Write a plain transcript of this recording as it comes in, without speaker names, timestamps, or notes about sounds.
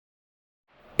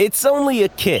It's only a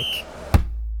kick,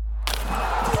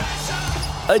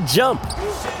 a jump,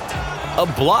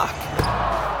 a block.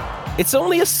 It's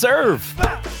only a serve.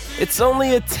 It's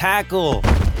only a tackle,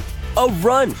 a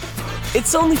run.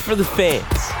 It's only for the fans.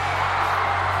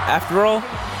 After all,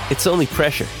 it's only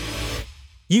pressure.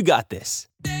 You got this.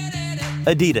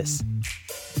 Adidas.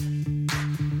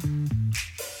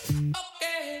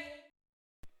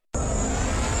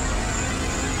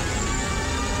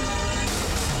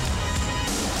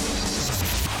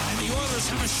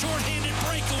 Have a short-handed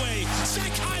breakaway.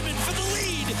 Zach Hyman for the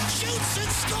lead. Shoots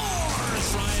and scores.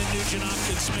 Ryan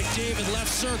Nugent-Hopkins, McDavid left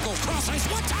circle. Cross ice.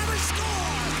 One-timer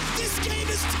score. This game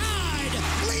is tied.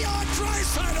 Leon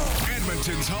Draisaitl.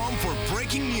 Edmonton's home for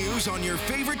breaking news on your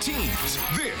favorite teams.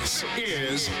 This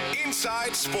is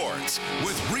Inside Sports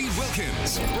with Reed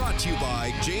Wilkins. Brought to you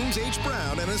by James H.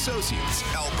 Brown and Associates,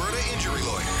 Alberta Injury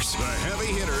Lawyers, the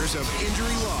heavy hitters of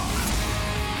injury law.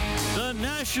 The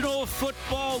National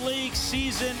Football League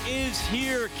season is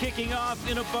here, kicking off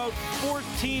in about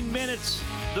 14 minutes.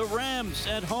 The Rams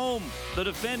at home, the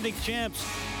defending champs,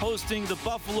 hosting the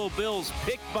Buffalo Bills,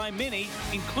 picked by many,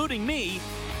 including me,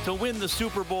 to win the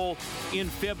Super Bowl in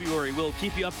February. We'll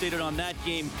keep you updated on that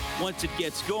game once it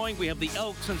gets going. We have the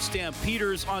Elks and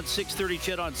Stampeders on 6:30,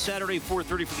 Chet, on Saturday,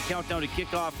 4:30 for the countdown to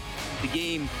kickoff. The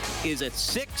game is at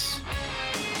 6.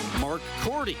 Mark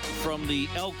Cordy from the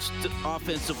Elks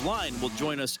offensive line will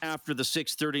join us after the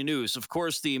 6:30 news. Of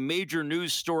course, the major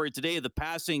news story today, the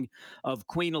passing of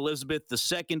Queen Elizabeth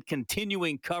II,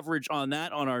 continuing coverage on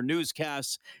that on our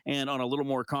newscasts and on a little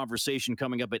more conversation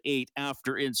coming up at 8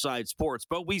 after Inside Sports.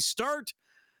 But we start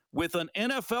with an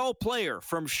NFL player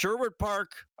from Sherwood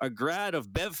Park, a grad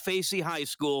of Bev Facey High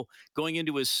School, going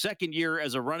into his second year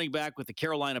as a running back with the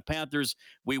Carolina Panthers.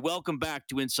 We welcome back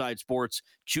to Inside Sports,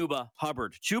 Chuba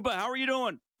Hubbard. Chuba, how are you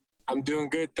doing? I'm doing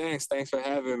good, thanks. Thanks for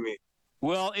having me.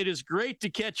 Well, it is great to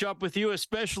catch up with you,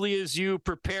 especially as you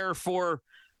prepare for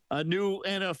a new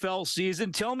NFL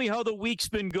season. Tell me how the week's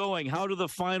been going. How do the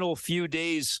final few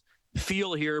days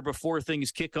feel here before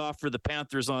things kick off for the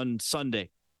Panthers on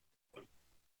Sunday?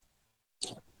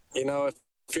 You know, it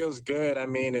feels good. I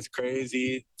mean, it's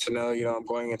crazy to know, I'm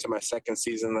going into my second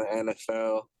season in the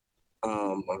NFL.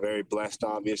 I'm very blessed,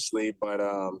 obviously, but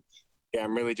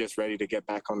I'm really just ready to get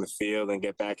back on the field and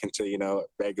get back into,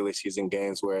 regular season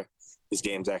games where these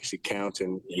games actually count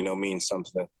and, mean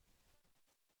something.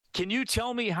 Can you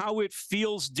tell me how it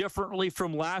feels differently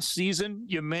from last season?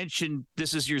 You mentioned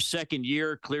this is your second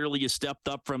year. Clearly you stepped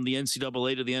up from the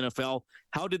NCAA to the NFL.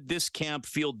 How did this camp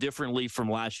feel differently from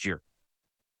last year?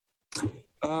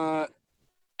 I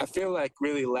feel like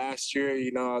really last year,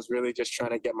 I was really just trying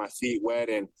to get my feet wet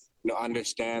and,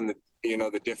 understand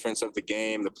the difference of the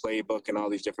game, the playbook and all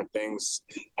these different things.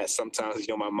 As sometimes,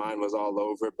 my mind was all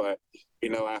over, but,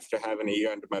 after having a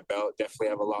year under my belt, definitely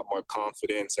have a lot more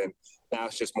confidence. And now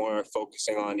it's just more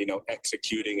focusing on,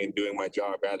 executing and doing my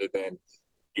job rather than,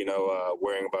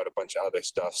 worrying about a bunch of other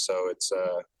stuff. So it's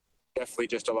definitely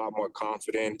just a lot more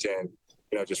confident and,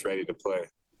 just ready to play.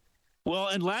 Well,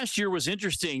 and last year was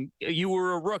interesting. You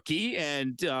were a rookie,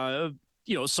 and,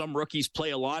 some rookies play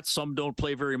a lot, some don't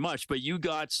play very much, but you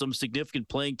got some significant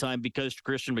playing time because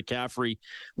Christian McCaffrey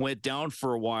went down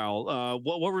for a while.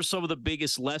 What were some of the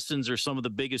biggest lessons or some of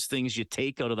the biggest things you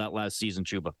take out of that last season,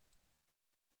 Chuba?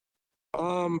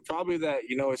 Probably that,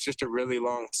 it's just a really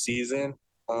long season.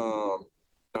 A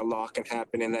lot can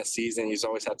happen in that season. You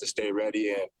always have to stay ready,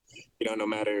 and, no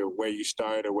matter where you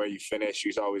start or where you finish,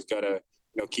 you always got to,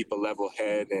 keep a level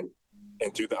head and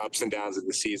through the ups and downs of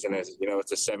the season. As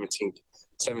it's a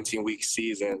 17-week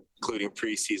season, including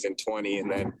preseason 20,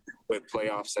 and then with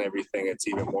playoffs and everything, it's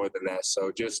even more than that.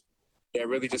 So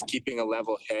really just keeping a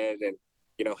level head and,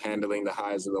 handling the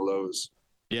highs and the lows.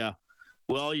 Yeah.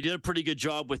 Well, you did a pretty good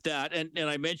job with that. And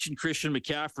I mentioned Christian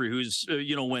McCaffrey, who's,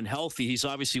 when healthy, he's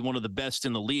obviously one of the best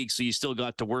in the league. So you still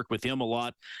got to work with him a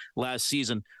lot last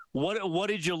season. What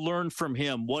did you learn from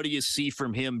him? What do you see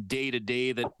from him day to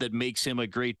day that makes him a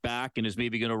great back and is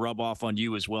maybe going to rub off on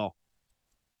you as well?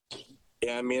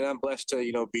 Yeah, I mean, I'm blessed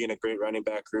to, be in a great running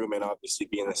back room and obviously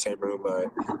be in the same room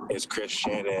as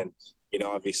Christian. And,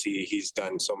 obviously he's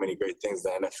done so many great things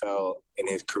in the NFL in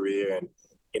his career. And,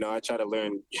 I try to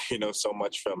learn, so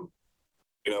much from,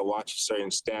 watching certain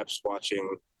steps,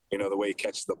 watching, the way he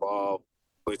catches the ball,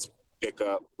 blitz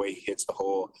pickup, the way he hits the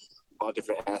hole, all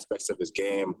different aspects of his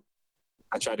game.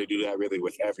 I try to do that really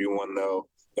with everyone, though.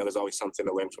 There's always something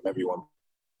to learn from everyone.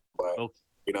 But,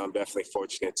 I'm definitely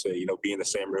fortunate to, be in the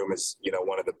same room as,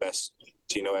 one of the best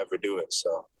to, ever do it.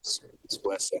 So it's a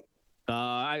blessing.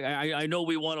 I know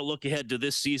we want to look ahead to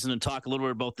this season and talk a little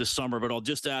bit about this summer, but I'll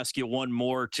just ask you one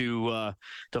more to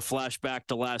flash back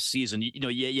to last season.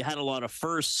 You had a lot of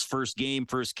firsts, first game,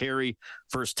 first carry,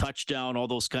 first touchdown, all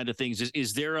those kind of things.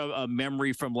 Is there a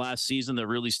memory from last season that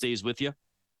really stays with you?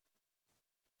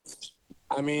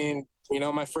 I mean,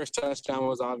 my first touchdown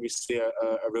was obviously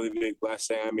a really big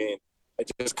blessing. I mean, it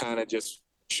just kind of just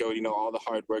showed, all the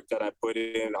hard work that I put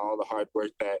in, all the hard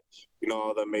work that,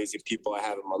 all the amazing people I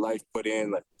have in my life put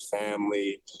in, like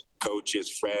family,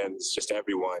 coaches, friends, just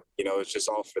everyone. It's just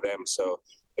all for them. So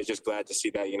it's just glad to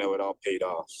see that, it all paid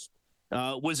off.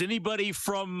 Was anybody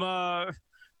from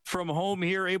home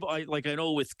here able? I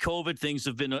know with COVID things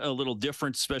have been a little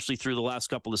different, especially through the last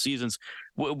couple of seasons.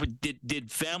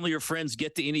 Did family or friends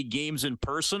get to any games in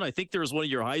person? I think there was one of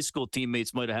your high school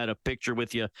teammates might have had a picture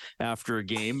with you after a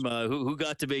game. Who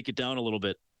got to make it down a little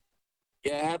bit?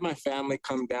 Yeah, I had my family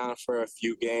come down for a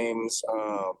few games.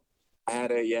 I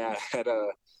had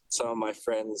some of my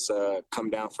friends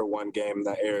come down for one game,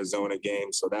 the Arizona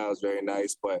game, so that was very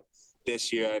nice. But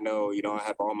this year, I know, I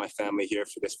have all my family here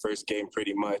for this first game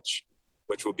pretty much,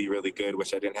 which will be really good,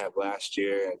 which I didn't have last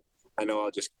year. And I know I'll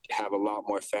just have a lot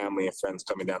more family and friends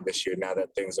coming down this year now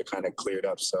that things are kind of cleared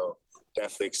up. So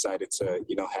definitely excited to,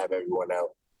 have everyone out.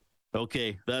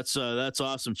 Okay, that's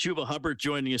awesome. Chuba Hubbard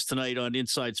joining us tonight on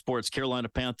Inside Sports. Carolina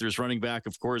Panthers running back,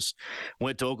 of course,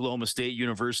 went to Oklahoma State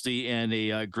University and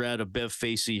a grad of Bev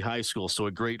Facey High School. So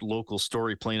a great local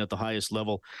story playing at the highest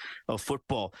level of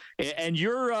football. And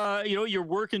you're you're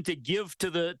working to give to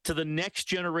the next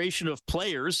generation of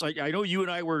players. I know you and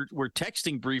I were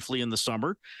texting briefly in the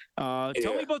summer. Tell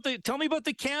me about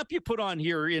the camp you put on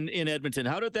here in Edmonton.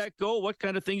 How did that go? What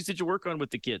kind of things did you work on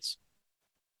with the kids?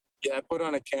 Yeah, I put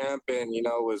on a camp and,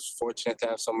 was fortunate to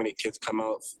have so many kids come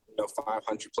out,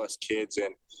 500 plus kids.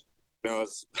 And, I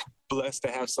was blessed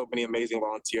to have so many amazing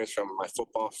volunteers from my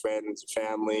football friends,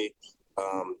 family,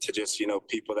 to just,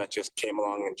 people that just came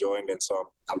along and joined. And so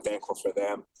I'm thankful for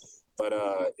them. But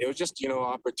it was just,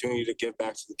 opportunity to give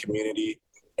back to the community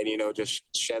and, just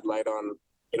shed light on,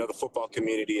 the football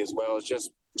community as well as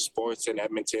just sports in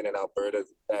Edmonton and Alberta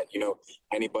that,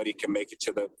 anybody can make it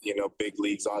to the, big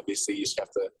leagues. Obviously, you just have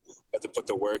to put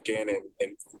the work in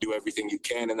and do everything you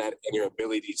can in your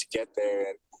ability to get there.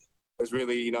 And it was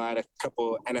really, I had a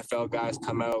couple NFL guys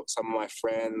come out, some of my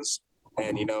friends.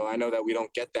 And, I know that we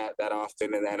don't get that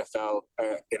often in the NFL,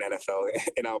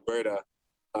 in Alberta.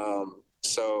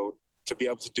 So to be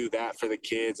able to do that for the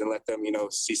kids and let them,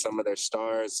 see some of their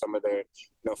stars, some of their,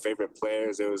 favorite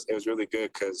players, it was really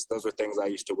good because those were things I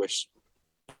used to wish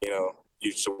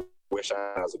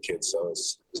I was a kid. So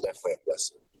it's definitely a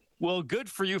blessing. Well, good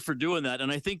for you for doing that.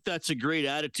 And I think that's a great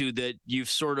attitude that you've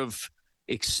sort of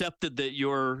accepted that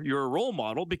you're a role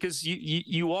model because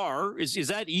you are. Is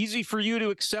that easy for you to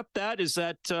accept that? Is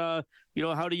that,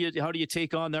 how do you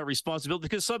take on that responsibility?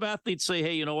 Because some athletes say,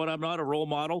 hey, you know what, I'm not a role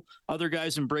model. Other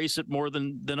guys embrace it more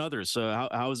than others. So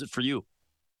how is it for you?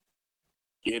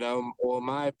 Well,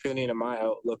 my opinion and my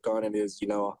outlook on it is,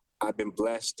 I've been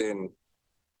blessed and,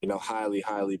 highly,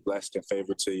 highly blessed and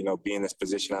favored to, be in this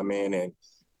position I'm in. And,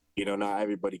 not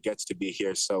everybody gets to be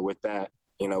here. So with that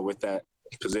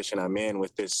position I'm in,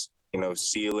 with this,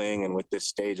 ceiling and with this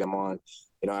stage I'm on,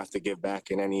 I have to give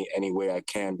back in any way I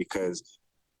can because,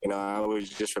 I always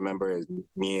just remember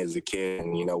me as a kid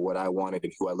and, what I wanted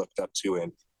and who I looked up to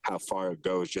and how far it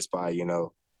goes just by,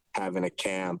 having a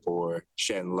camp or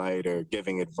shedding light or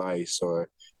giving advice or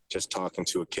just talking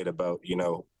to a kid about,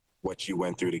 what you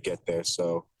went through to get there.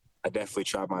 So I definitely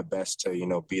try my best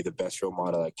to, be the best role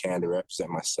model I can to represent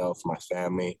myself, my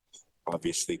family,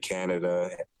 obviously Canada,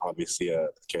 obviously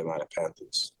Carolina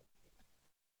Panthers.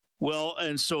 Well,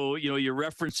 and so, you're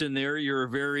referencing there, you're a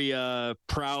very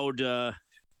proud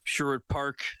Sherwood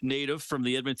Park native from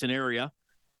the Edmonton area.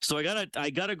 So I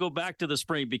gotta go back to the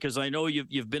spring because I know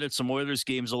you've been at some Oilers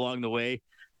games along the way.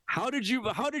 How did you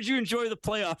enjoy the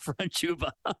playoff run, Chuba?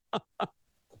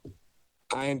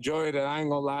 I enjoyed it. I ain't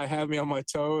gonna lie, had me on my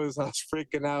toes. I was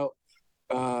freaking out.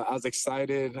 I was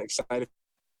excited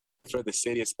for the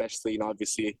city, especially.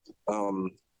 Obviously,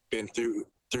 been through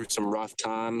some rough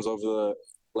times over the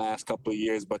last couple of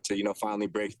years, but to finally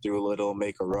break through a little,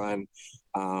 make a run.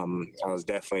 I was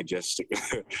definitely just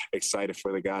excited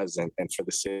for the guys and for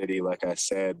the city, like I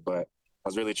said. But I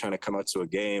was really trying to come out to a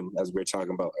game, as we were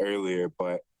talking about earlier.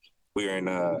 But we were in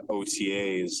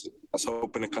OTAs. I was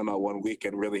hoping to come out one week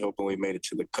and really hoping we made it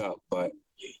to the Cup. But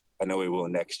I know we will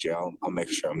next year. I'll make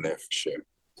sure I'm there for sure.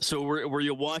 So were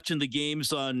you watching the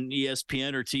games on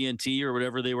ESPN or TNT or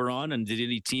whatever they were on? And did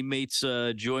any teammates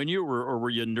join you, or were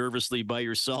you nervously by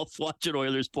yourself watching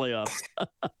Oilers playoffs?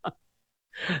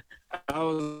 I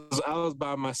was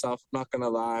by myself, not gonna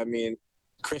lie. I mean,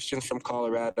 Christian's from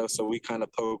Colorado, so we kind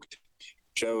of poked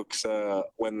jokes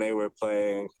when they were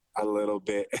playing a little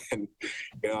bit, and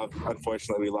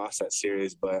unfortunately, we lost that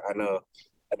series. But I know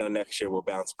next year we'll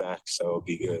bounce back, so it'll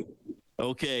be good.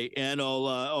 Okay, and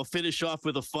I'll finish off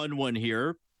with a fun one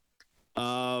here.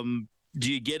 Do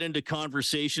you get into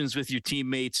conversations with your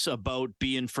teammates about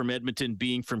being from Edmonton,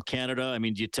 being from Canada? I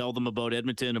mean, do you tell them about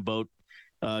Edmonton, about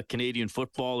Canadian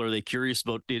football? Or are they curious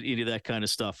about any of that kind of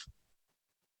stuff?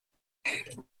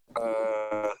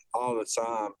 All the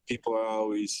time. People are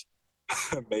always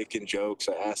making jokes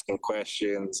or asking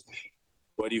questions.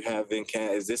 What do you have in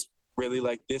Canada? Is this really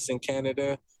like this in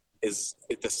Canada? Is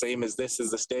it the same as this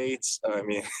as the States? I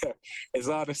mean, it's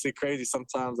honestly crazy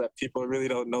sometimes that people really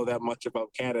don't know that much about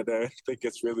Canada. I think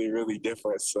it's really, really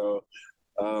different. So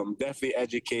definitely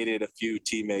educated a few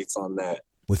teammates on that.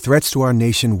 With threats to our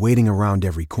nation waiting around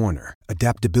every corner,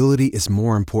 adaptability is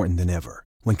more important than ever.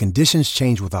 When conditions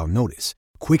change without notice,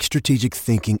 quick strategic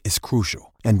thinking is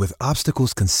crucial. And with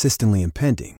obstacles consistently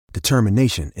impending,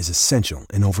 determination is essential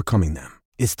in overcoming them.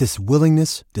 It's this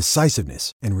willingness,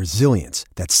 decisiveness, and resilience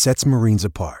that sets Marines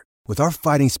apart. With our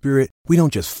fighting spirit, we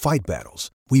don't just fight battles,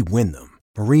 we win them.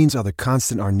 Marines are the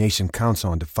constant our nation counts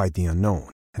on to fight the unknown.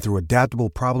 And through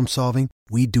adaptable problem solving,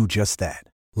 we do just that.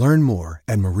 Learn more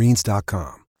at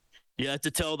marines.com. You had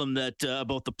to tell them that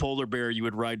about the polar bear you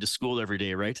would ride to school every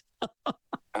day, right?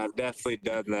 I've definitely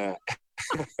done that.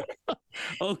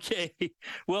 Okay.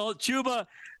 Well, Chuba,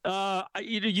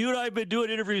 you and I have been doing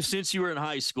interviews since you were in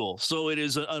high school. So it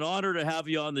is an honor to have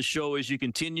you on the show as you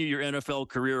continue your NFL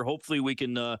career. Hopefully we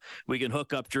can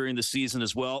hook up during the season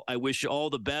as well. I wish you all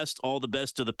the best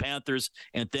to the Panthers,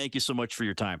 and thank you so much for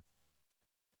your time.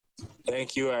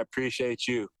 Thank you. I appreciate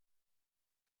you.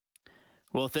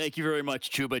 Well, thank you very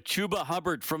much, Chuba. Chuba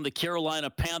Hubbard from the Carolina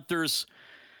Panthers.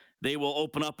 They will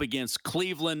open up against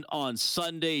Cleveland on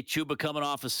Sunday. Chuba coming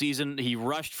off a season. He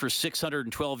rushed for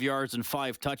 612 yards and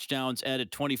 5 touchdowns,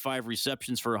 added 25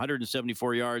 receptions for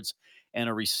 174 yards and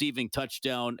a receiving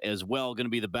touchdown as well. Going to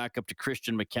be the backup to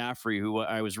Christian McCaffrey, who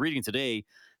I was reading today,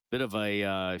 bit of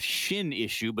a shin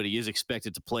issue, but he is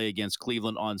expected to play against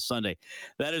Cleveland on Sunday.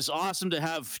 That is awesome to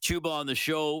have Chuba on the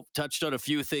show. Touched on a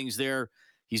few things there.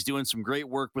 He's doing some great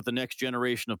work with the next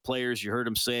generation of players. You heard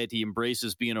him say it. He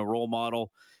embraces being a role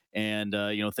model. And,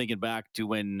 thinking back to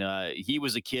when he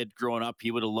was a kid growing up,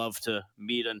 he would have loved to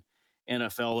meet an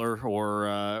NFLer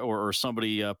or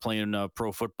somebody playing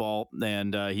pro football.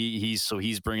 And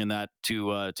he's bringing that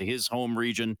to his home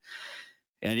region.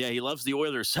 And, yeah, he loves the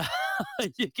Oilers.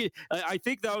 I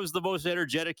think that was the most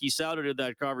energetic he sounded in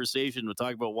that conversation. We're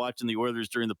talking about watching the Oilers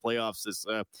during the playoffs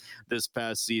this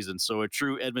past season. So a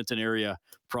true Edmonton area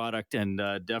product, and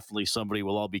definitely somebody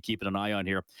we'll all be keeping an eye on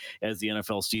here as the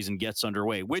NFL season gets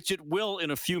underway, which it will in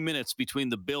a few minutes between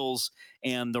the Bills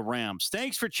and the Rams.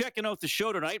 Thanks for checking out the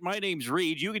show tonight. My name's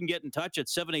Reed. You can get in touch at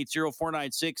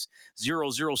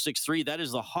 780-496-0063. That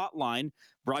is the hotline.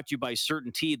 Brought to you by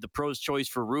CertainTeed, the pro's choice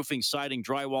for roofing, siding,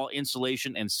 drywall,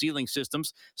 insulation, and ceiling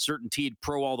systems. CertainTeed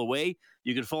Pro all the way.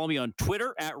 You can follow me on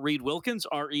Twitter at Reed Wilkins,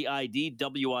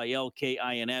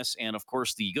 ReidWilkins, and, of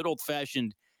course, the good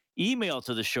old-fashioned email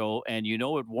to the show. And,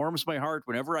 it warms my heart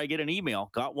whenever I get an email.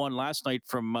 Got one last night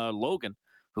from Logan,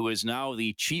 who is now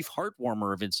the chief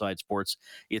heartwarmer of Inside Sports.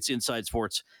 It's Inside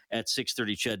Sports at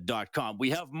 630ched.com. We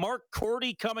have Mark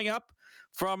Cordy coming up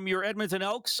from your Edmonton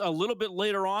Elks. A little bit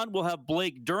later on, we'll have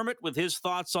Blake Dermott with his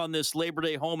thoughts on this Labor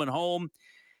Day home and home.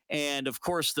 And, of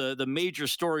course, the major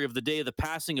story of the day, the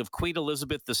passing of Queen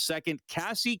Elizabeth II.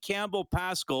 Cassie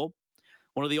Campbell-Pascal,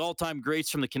 one of the all-time greats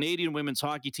from the Canadian women's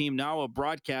hockey team, now a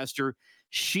broadcaster.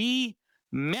 She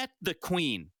met the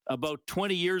Queen about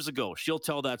 20 years ago. She'll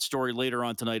tell that story later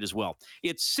on tonight as well.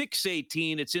 It's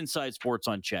 6:18. It's Inside Sports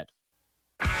on Ched.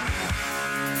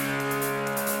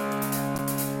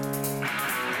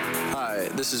 Hi,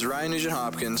 this is Ryan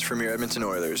Nugent-Hopkins from your Edmonton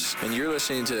Oilers, and you're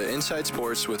listening to Inside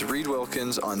Sports with Reed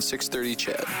Wilkins on 630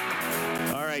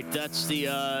 Ched. All right, that's the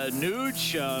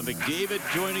Nuge. McDavid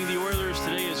joining the Oilers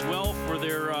today as well for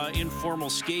their informal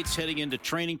skates heading into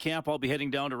training camp. I'll be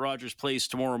heading down to Rogers Place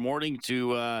tomorrow morning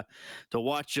to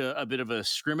watch a bit of a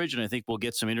scrimmage, and I think we'll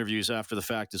get some interviews after the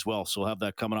fact as well. So we'll have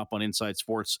that coming up on Inside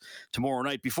Sports tomorrow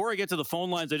night. Before I get to the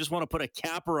phone lines, I just want to put a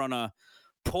capper on a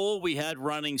poll we had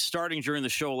running starting during the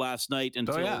show last night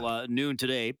until noon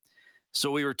today. So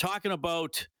we were talking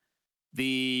about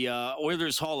the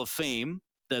Oilers Hall of Fame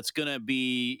that's going to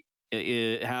be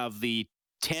have the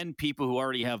 10 people who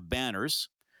already have banners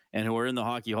and who are in the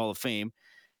Hockey Hall of Fame.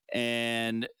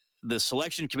 And the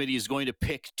selection committee is going to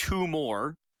pick 2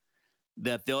 more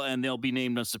that they'll be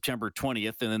named on September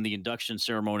 20th, and then the induction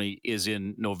ceremony is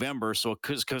in November. So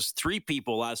because 3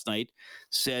 people last night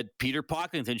said Peter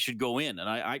Pocklington should go in, and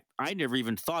I never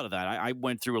even thought of that. I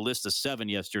went through a list of 7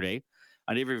 yesterday.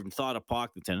 I never even thought of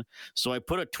Pocklington. So I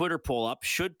put a Twitter poll up.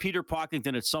 Should Peter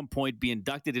Pocklington at some point be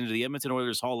inducted into the Edmonton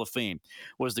Oilers Hall of Fame?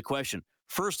 Was the question.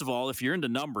 First of all, if you're into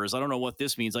numbers, I don't know what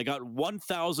this means. I got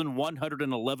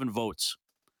 1,111 votes.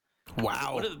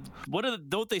 Wow.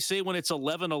 Don't they say when it's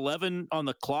 11:11 on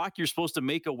the clock, you're supposed to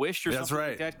make a wish or something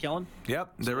like that, Kellen?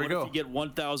 Yep, there we go. If you get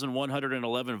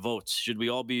 1,111 votes, should we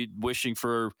all be wishing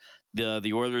for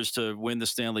the Oilers to win the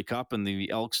Stanley Cup and the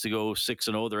Elks to go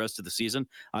 6-0 the rest of the season?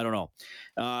 I don't know.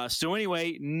 So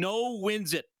anyway, no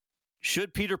wins it.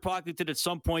 Should Peter Pocklington at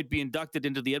some point be inducted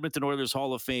into the Edmonton Oilers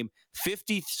Hall of Fame?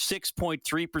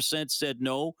 56.3% said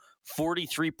no.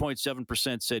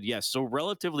 43.7% said yes. So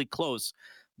relatively close.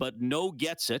 But no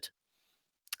gets it.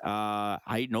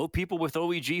 I know people with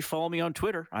OEG follow me on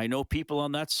Twitter. I know people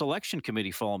on that selection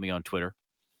committee follow me on Twitter.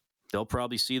 They'll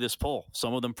probably see this poll.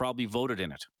 Some of them probably voted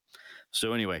in it.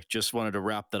 So anyway, just wanted to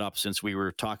wrap that up since we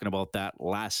were talking about that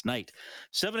last night.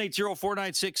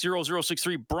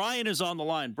 780-496-0063. Brian is on the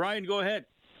line. Brian, go ahead.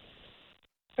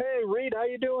 Hey, Reed, how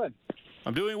you doing?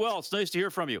 I'm doing well. It's nice to hear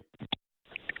from you.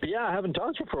 Yeah, I haven't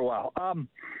talked to you for a while.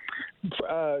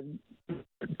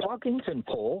 Pocklington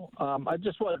poll. I'd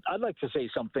like to say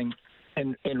something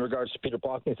in regards to Peter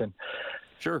Pocklington.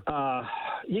 Sure.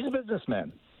 He's a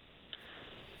businessman.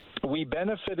 We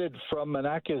benefited from an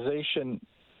acquisition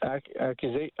that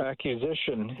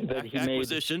he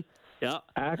made. Yeah.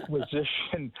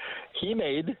 Acquisition he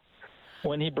made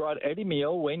when he brought Eddie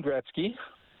Meal, Wayne Gretzky,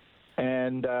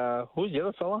 and who's the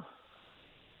other fella?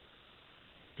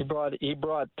 He brought.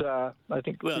 I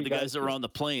think. Well, the guys that were on the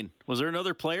plane. Was there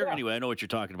another player? Yeah. Anyway, I know what you're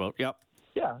talking about. Yep.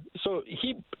 Yeah. So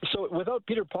without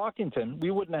Peter Pocklington,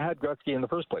 we wouldn't have had Gretzky in the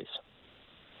first place.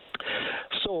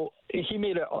 So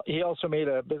he also made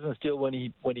a business deal when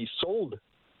he sold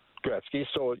Gretzky.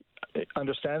 So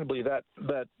understandably, that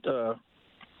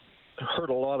hurt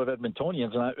a lot of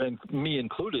Edmontonians and me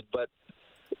included. But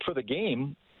for the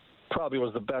game, probably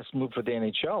was the best move for the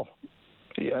NHL.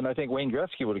 And I think Wayne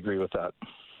Gretzky would agree with that.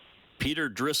 Peter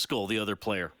Driscoll, the other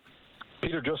player.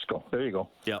 Peter Driscoll. There you go.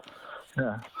 Yep.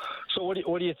 Yeah. So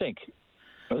what do you think?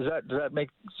 Does that make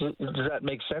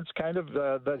sense? Kind of.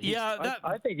 I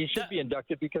think he should be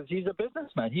inducted because he's a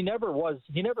businessman. He never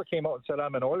came out and said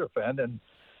I'm an Oiler fan and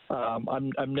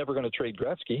I'm never going to trade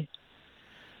Gretzky.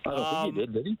 I don't think he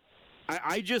did he?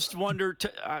 I just wonder.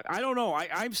 I don't know.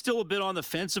 I'm still a bit on the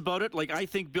fence about it. Like I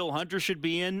think Bill Hunter should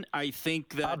be in. I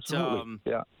think that.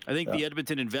 I think the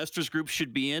Edmonton Investors Group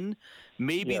should be in.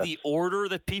 Maybe the order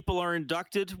that people are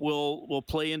inducted will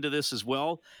play into this as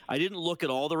well. I didn't look at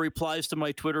all the replies to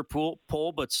my Twitter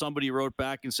poll, but somebody wrote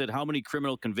back and said, how many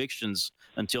criminal convictions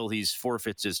until he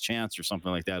forfeits his chance or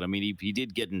something like that. I mean, he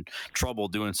did get in trouble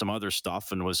doing some other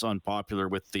stuff and was unpopular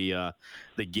with the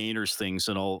gainers things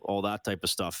and all that type of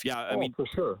stuff. Yeah, I mean, for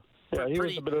sure. Yeah, he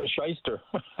was a bit of a shyster.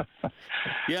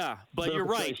 Yeah, but you're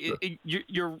right.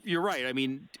 You're right. I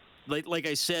mean, like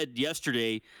I said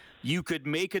yesterday, you could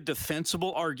make a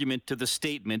defensible argument to the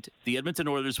statement the Edmonton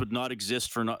Oilers would not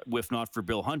exist if not for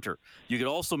Bill Hunter. You could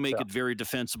also make a very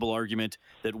defensible argument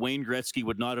that Wayne Gretzky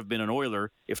would not have been an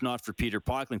Oiler if not for Peter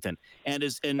Pocklington. And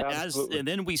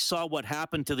then we saw what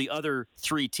happened to the other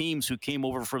 3 teams who came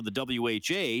over from the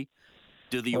WHA.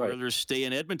 Do the Oilers stay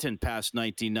in Edmonton past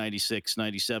 1996,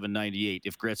 97, 98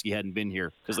 if Gretzky hadn't been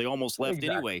here? Because they almost left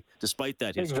anyway, despite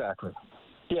that history. Exactly.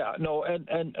 Yeah, no, and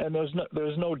there's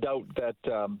no doubt that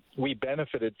we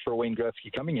benefited for Wayne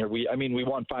Gretzky coming here. We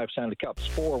won 5 Stanley Cups,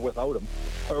 4 without him,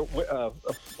 or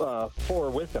 4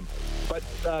 with him. But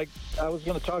I was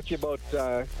going to talk to you about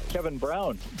Kevin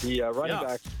Brown, the running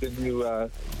back, the new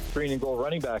green and gold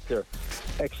running back there.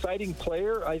 Exciting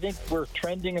player. I think we're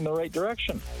trending in the right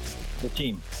direction, the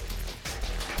team.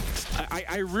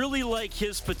 I really like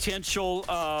his potential.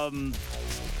 I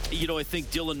think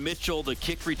Dylan Mitchell, the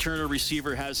kick returner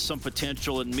receiver, has some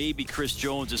potential, and maybe Chris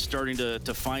Jones is starting to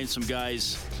find some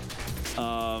guys,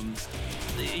 who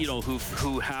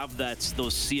have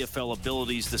those CFL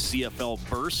abilities, the CFL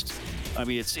burst. I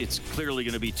mean, it's clearly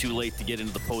going to be too late to get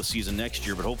into the postseason next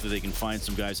year, but hopefully they can find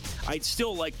some guys. I'd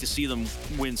still like to see them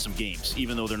win some games,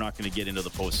 even though they're not going to get into the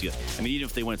postseason. I mean, even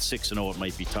if they went 6-0, it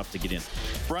might be tough to get in.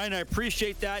 Brian, I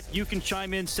appreciate that. You can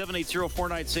chime in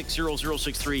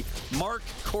 780-496-0063. Mark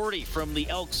Cordy from the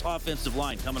Elks offensive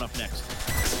line coming up next.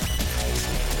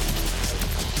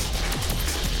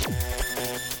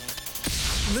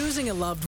 Losing a loved